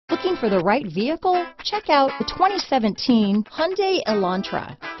Looking for the right vehicle? Check out the 2017 Hyundai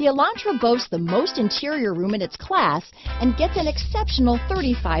Elantra. The Elantra boasts the most interior room in its class and gets an exceptional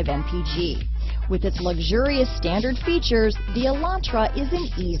 35 mpg. With its luxurious standard features, the Elantra is an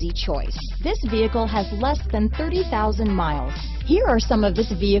easy choice. This vehicle has less than 30,000 miles. Here are some of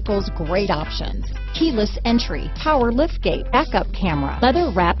this vehicle's great options: keyless entry, power liftgate, backup camera,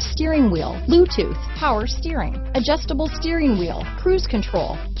 leather-wrapped steering wheel, Bluetooth, power steering, adjustable steering wheel, cruise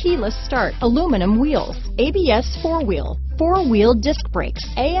control, keyless start, aluminum wheels, ABS four-wheel disc brakes,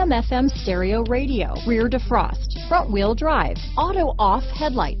 AM/FM stereo radio, rear defrost, front-wheel drive, auto-off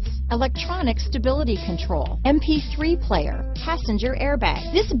headlights, electronic stability control, MP3 player, passenger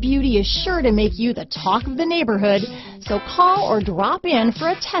airbag. This beauty is sure to make you the talk of the neighborhood, so call or drop in for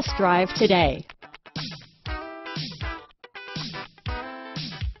a test drive today.